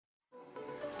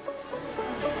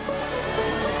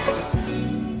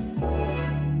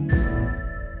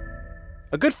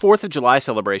A good 4th of July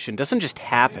celebration doesn't just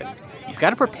happen. You've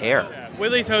got to prepare.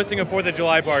 Willie's hosting a 4th of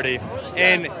July party,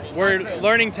 and we're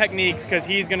learning techniques because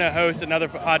he's going to host another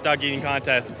hot dog eating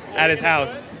contest at his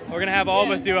house. We're going to have all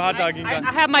of us do a hot dog eating contest.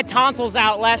 I had my tonsils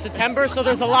out last September, so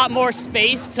there's a lot more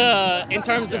space in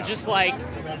terms of just like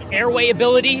airway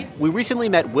ability. We recently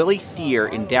met Willie Thier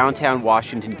in downtown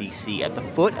Washington, D.C. at the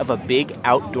foot of a big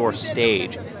outdoor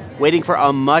stage, waiting for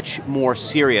a much more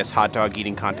serious hot dog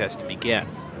eating contest to begin.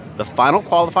 The final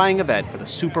qualifying event for the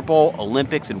Super Bowl,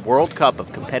 Olympics, and World Cup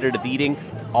of competitive eating,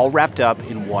 all wrapped up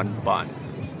in one bun.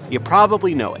 You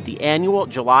probably know it, the annual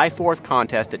July 4th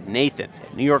contest at Nathan's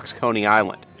at New York's Coney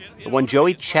Island, the one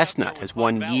Joey Chestnut has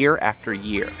won year after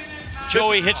year.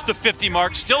 Joey hits the 50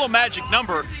 mark, still a magic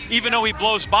number, even though he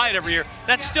blows by it every year.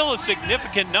 That's still a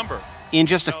significant number. In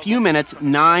just a few minutes,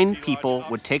 9 people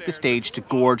would take the stage to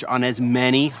gorge on as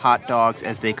many hot dogs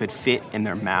as they could fit in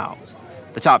their mouths.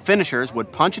 The top finishers would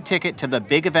punch a ticket to the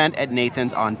big event at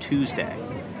Nathan's on Tuesday.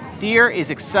 Thier is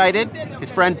excited.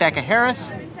 His friend Becca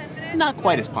Harris, not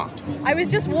quite as pumped. I was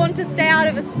just warned to stay out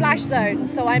of a splash zone,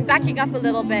 so I'm backing up a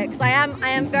little bit because I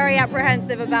am very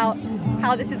apprehensive about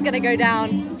how this is going to go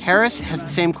down. Harris has the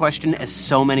same question as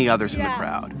so many others in the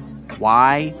crowd.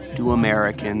 Why do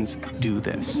Americans do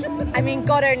this? I mean,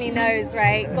 God only knows,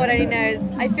 right? God only knows.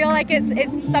 I feel like it's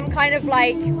some kind of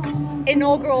like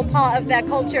inaugural part of their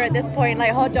culture at this point,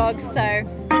 like hot dogs,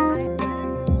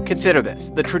 so. Consider this.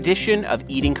 The tradition of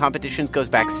eating competitions goes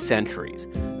back centuries,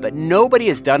 but nobody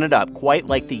has done it up quite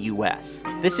like the U.S.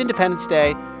 This Independence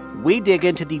Day, we dig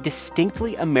into the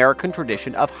distinctly American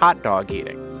tradition of hot dog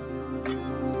eating.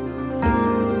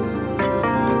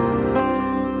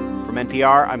 From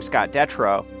NPR, I'm Scott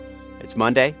Detrow. It's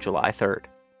Monday, July 3rd.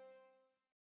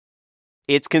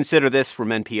 It's Consider This from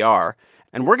NPR,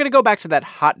 and we're going to go back to that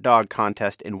hot dog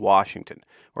contest in Washington,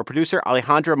 where producer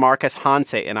Alejandra Marquez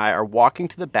Hanse and I are walking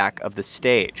to the back of the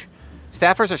stage.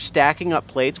 Staffers are stacking up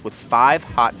plates with 5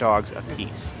 hot dogs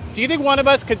apiece. Do you think one of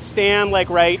us could stand like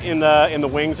right in the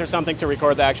wings or something to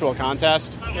record the actual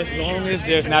contest? As long as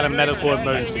there's not a medical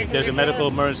emergency. If there's a medical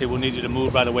emergency, we'll need you to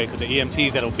move right away because the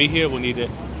EMTs that'll be here will need to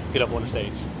get up on the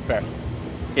stage. Fair.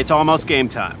 It's almost game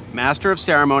time. Master of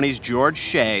Ceremonies George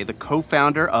Shea, the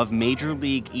co-founder of Major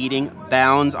League Eating,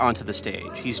 bounds onto the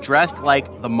stage. He's dressed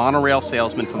like the monorail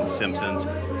salesman from The Simpsons,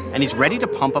 and he's ready to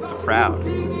pump up the crowd.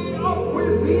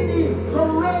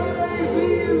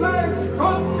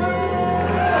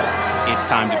 It's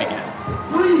time to begin.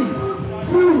 3,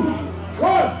 2,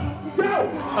 1,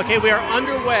 go! Okay, we are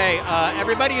underway.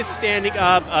 Everybody is standing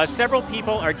up. Several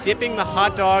people are dipping the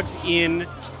hot dogs in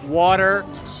water,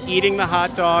 eating the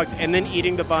hot dogs, and then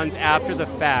eating the buns after the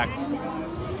fact.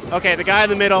 Okay, the guy in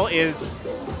the middle is...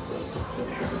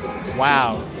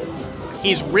 Wow.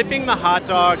 He's ripping the hot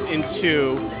dogs in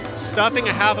 2, stuffing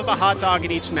a half of a hot dog in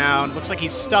each mound. Looks like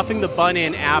he's stuffing the bun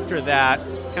in after that,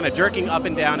 kind of jerking up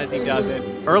and down as he does it.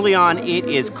 Early on, it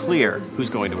is clear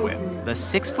who's going to win. The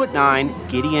 6'9"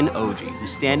 Gideon Oji,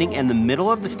 who's standing in the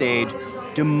middle of the stage,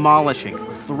 demolishing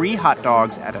 3 hot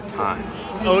dogs at a time.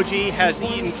 Oji has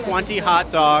eaten 20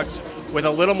 hot dogs with a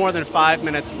little more than 5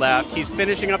 minutes left. He's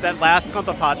finishing up that last clump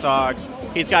of hot dogs.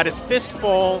 He's got his fist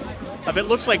full of it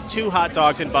looks like 2 hot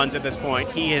dogs and buns at this point.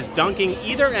 He is dunking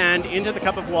either end into the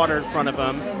cup of water in front of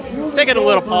him. Taking a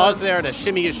little pause there to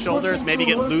shimmy his shoulders, maybe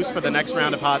get loose for the next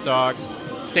round of hot dogs.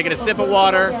 Taking a sip of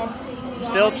water.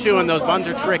 Still chewing. Those buns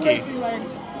are tricky.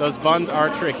 Those buns are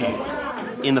tricky.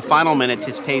 In the final minutes,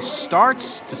 his pace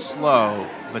starts to slow,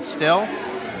 but still...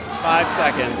 5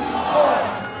 seconds.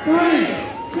 3,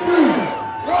 2,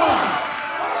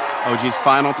 1. Oji's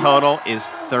final total is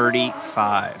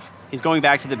 35. He's going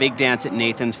back to the big dance at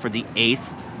Nathan's for the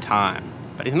 8th time,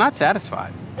 but he's not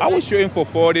satisfied. I was shooting for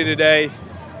 40 today.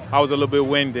 I was a little bit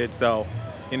winded, so,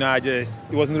 it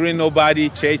wasn't really nobody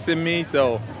chasing me,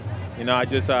 so, I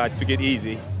just took it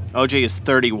easy. Oji is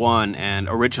 31 and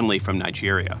originally from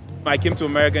Nigeria. I came to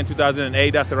America in 2008.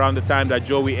 That's around the time that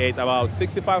Joey ate about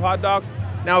 65 hot dogs.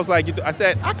 And I was like, I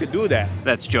said, I could do that.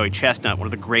 That's Joey Chestnut, one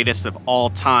of the greatest of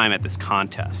all time at this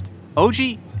contest.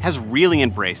 Oji has really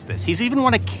embraced this. He's even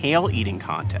won a kale eating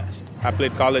contest. I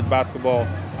played college basketball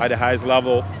at the highest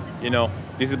level.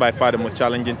 This is by far the most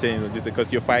challenging thing, just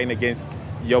because you're fighting against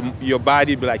your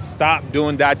body, be like, stop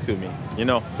doing that to me,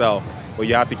 So, but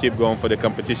you have to keep going for the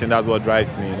competition. That's what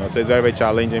drives me, So it's very, very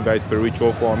challenging, very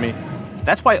spiritual for me.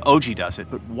 That's why Oji does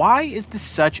it. But why is this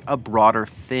such a broader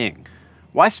thing?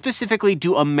 Why specifically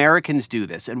do Americans do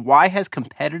this? And why has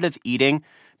competitive eating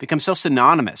become so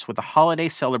synonymous with the holiday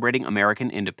celebrating American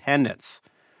independence?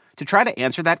 To try to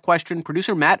answer that question,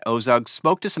 producer Matt Ozug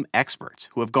spoke to some experts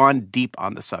who have gone deep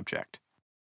on the subject.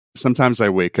 Sometimes I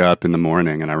wake up in the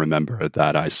morning and I remember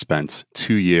that I spent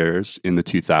 2 years in the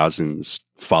 2000s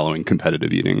following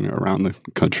competitive eating around the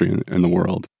country and the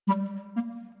world.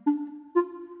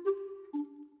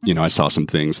 You know, I saw some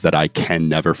things that I can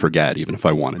never forget, even if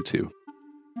I wanted to.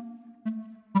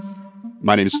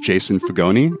 My name is Jason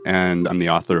Fagoni, and I'm the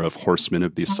author of Horsemen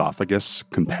of the Esophagus,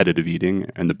 Competitive Eating,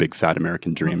 and the Big Fat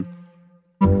American Dream.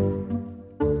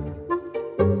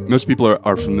 Most people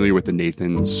are familiar with the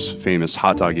Nathan's famous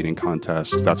hot dog eating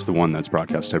contest. That's the one that's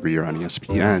broadcast every year on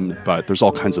ESPN, but there's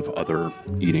all kinds of other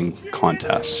eating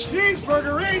contests.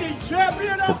 Cheeseburger eating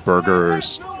champion for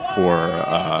burgers,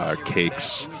 for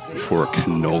cakes, for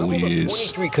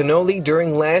cannolis. 23 cannoli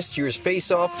during last year's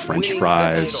face-off. French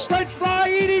fries. French fry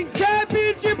eating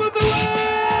championship of the world!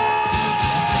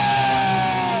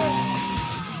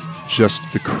 Just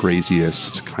the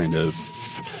craziest kind of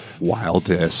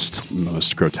wildest,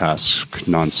 most grotesque,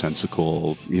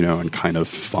 nonsensical, and kind of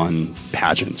fun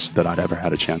pageants that I'd ever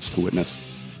had a chance to witness.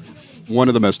 One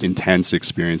of the most intense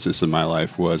experiences in my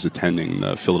life was attending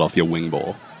the Philadelphia Wing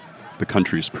Bowl, the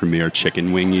country's premier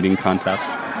chicken wing eating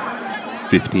contest.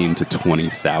 15 to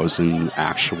 20,000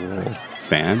 actual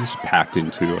fans packed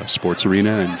into a sports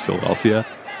arena in Philadelphia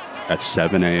at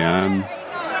 7 a.m.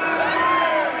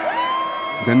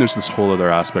 Then there's this whole other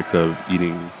aspect of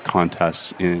eating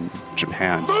contests in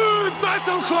Japan. Food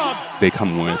Battle Club! They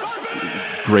come with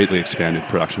greatly expanded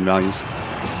production values.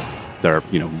 There are,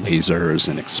 lasers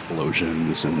and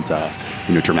explosions and,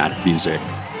 dramatic music.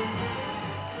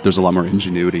 There's a lot more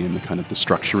ingenuity in the kind of the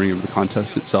structuring of the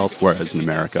contest itself, whereas in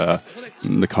America,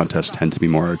 the contests tend to be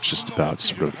more just about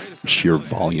sort of sheer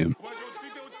volume.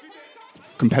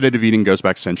 Competitive eating goes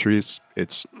back centuries.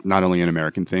 It's not only an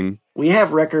American thing. We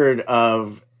have record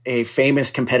of a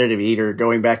famous competitive eater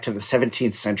going back to the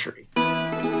 17th century.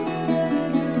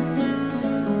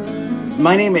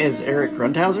 My name is Eric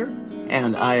Grundhauser,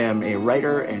 and I am a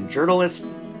writer and journalist.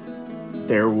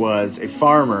 There was a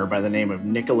farmer by the name of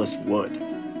Nicholas Wood.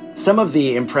 Some of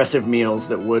the impressive meals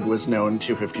that Wood was known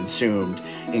to have consumed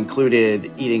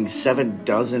included eating 7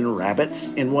 dozen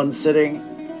rabbits in one sitting,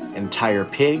 entire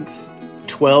pigs,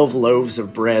 12 loaves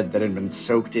of bread that had been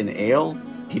soaked in ale.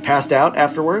 He passed out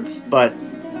afterwards, but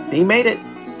he made it.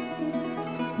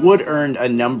 Wood earned a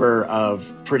number of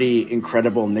pretty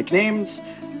incredible nicknames: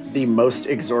 the most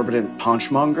exorbitant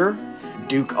paunchmonger,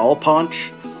 Duke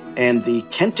All-Paunch, and the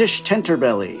Kentish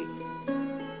Tenterbelly.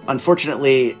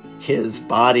 Unfortunately, his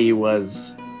body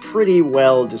was pretty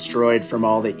well destroyed from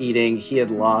all the eating. He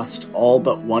had lost all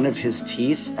but one of his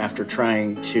teeth after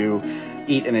trying to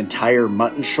eat an entire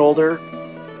mutton shoulder.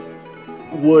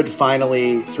 Wood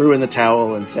finally threw in the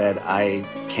towel and said, "I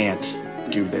can't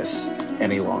do this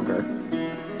any longer."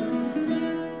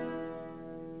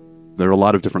 There are a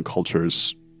lot of different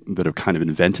cultures that have kind of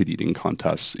invented eating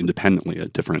contests independently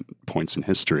at different points in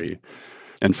history.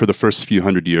 And for the first few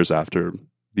hundred years after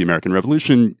the American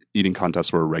Revolution, eating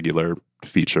contests were a regular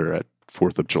feature at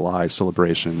 4th of July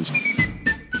celebrations.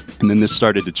 And then this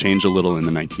started to change a little in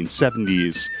the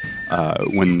 1970s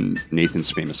when Nathan's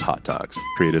Famous Hot Dogs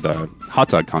created a hot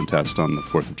dog contest on the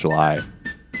 4th of July.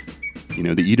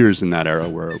 The eaters in that era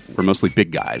were mostly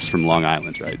big guys from Long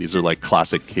Island, right? These are like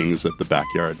classic kings of the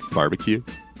backyard barbecue.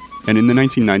 And in the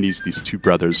 1990s, these two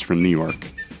brothers from New York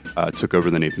took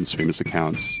over the Nathan's Famous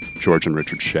accounts, George and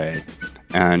Richard Shea.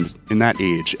 And in that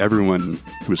age, everyone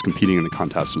who was competing in the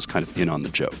contest was kind of in on the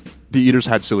joke. The eaters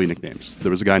had silly nicknames.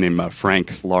 There was a guy named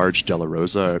Frank Large Della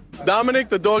Rosa. Dominic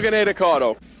the Doganator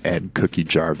Cardo. Ed Cookie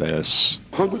Jarvis.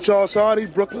 Uncle Charles Hardy,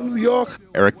 Brooklyn, New York.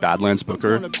 Eric Badlands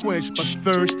Booker. Quench my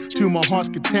thirst to my heart's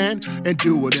content and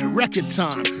do it in record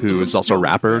time. Who is also a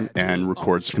rapper and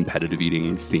records competitive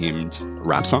eating themed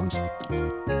rap songs.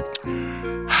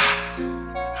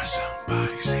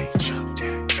 Somebody say Chuck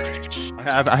that trick.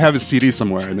 I have a CD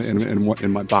somewhere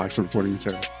in my box of recording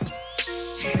material.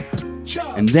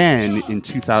 And then in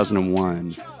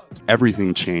 2001,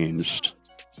 everything changed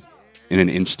in an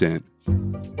instant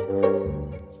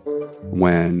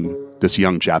when this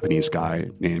young Japanese guy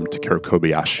named Takeru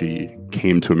Kobayashi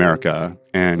came to America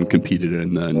and competed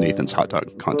in the Nathan's Hot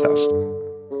Dog contest.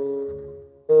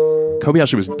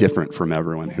 Kobayashi was different from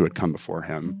everyone who had come before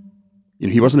him.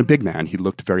 He wasn't a big man. He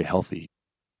looked very healthy.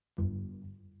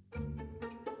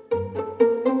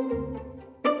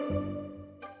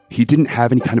 He didn't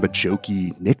have any kind of a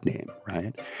jokey nickname,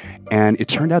 right? And it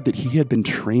turned out that he had been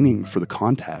training for the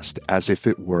contest as if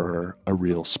it were a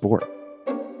real sport.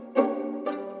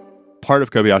 Part of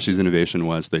Kobayashi's innovation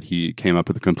was that he came up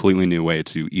with a completely new way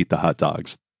to eat the hot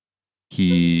dogs.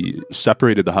 He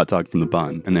separated the hot dog from the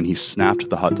bun, and then he snapped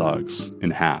the hot dogs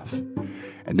in half.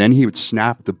 And then he would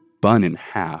snap the bun in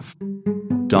half,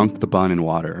 dunk the bun in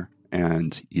water,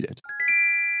 and eat it.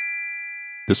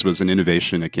 This was an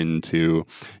innovation akin to,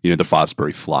 the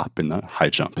Fosbury flop in the high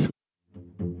jump.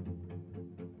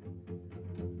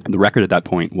 And the record at that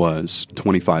point was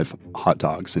 25 hot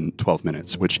dogs in 12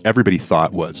 minutes, which everybody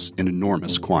thought was an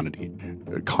enormous quantity.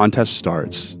 The contest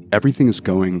starts, everything is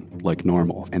going like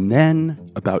normal. And then,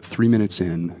 about 3 minutes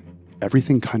in,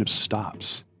 everything kind of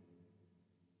stops.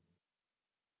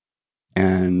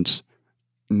 And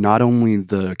not only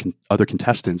the other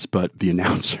contestants, but the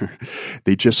announcer,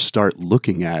 they just start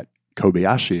looking at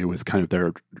Kobayashi with kind of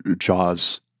their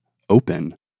jaws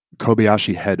open.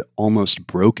 Kobayashi had almost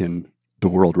broken the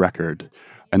world record,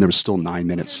 and there was still 9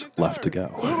 minutes left to go.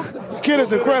 The kid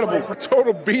is incredible. A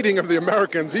total beating of the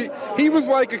Americans. He was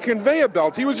like a conveyor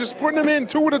belt. He was just putting them in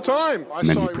 2 at a time. And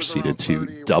then he proceeded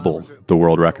to double the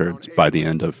world record by the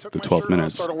end of the 12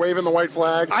 minutes. Started waving the white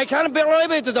flag. I can't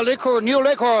believe it. The record, new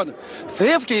record,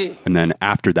 50. And then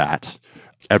after that,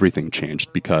 everything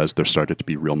changed because there started to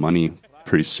be real money.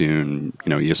 Pretty soon,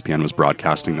 ESPN was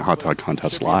broadcasting the hot dog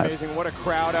contest live. Amazing. What a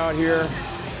crowd out here.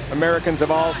 Americans of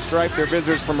all stripes, their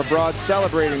visitors from abroad,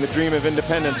 celebrating the dream of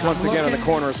independence once again on the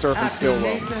corner of Surf and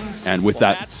Stillwell. And with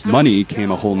that money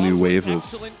came a whole new wave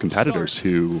of competitors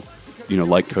who,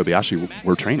 like Kobayashi,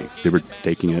 were training. They were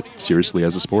taking it seriously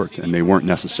as a sport, and they weren't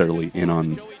necessarily in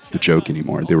on the joke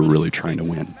anymore. They were really trying to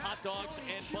win.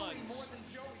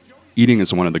 Eating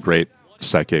is one of the great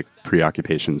psychic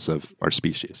preoccupations of our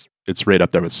species. It's right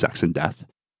up there with sex and death.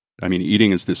 I mean,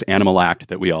 eating is this animal act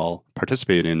that we all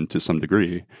participate in to some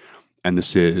degree, and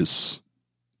this is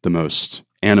the most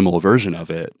animal version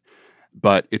of it,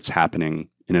 but it's happening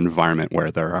in an environment where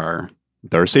there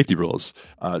are safety rules.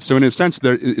 So in a sense,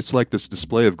 it's like this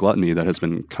display of gluttony that has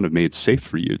been kind of made safe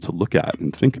for you to look at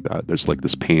and think about. There's like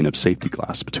this pane of safety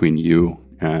glass between you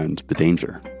and the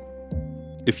danger.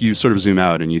 If you sort of zoom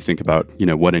out and you think about,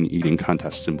 what an eating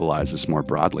contest symbolizes more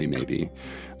broadly, maybe,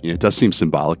 it does seem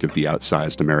symbolic of the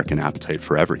outsized American appetite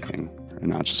for everything, and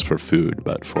not just for food,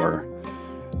 but for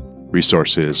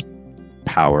resources,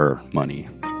 power, money,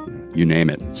 you name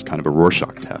it. It's kind of a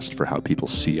Rorschach test for how people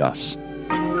see us.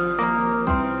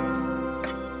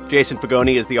 Jason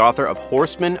Fagoni is the author of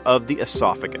Horsemen of the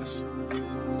Esophagus.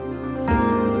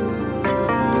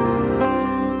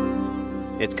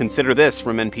 It's Consider This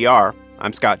from NPR.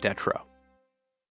 I'm Scott Detrow.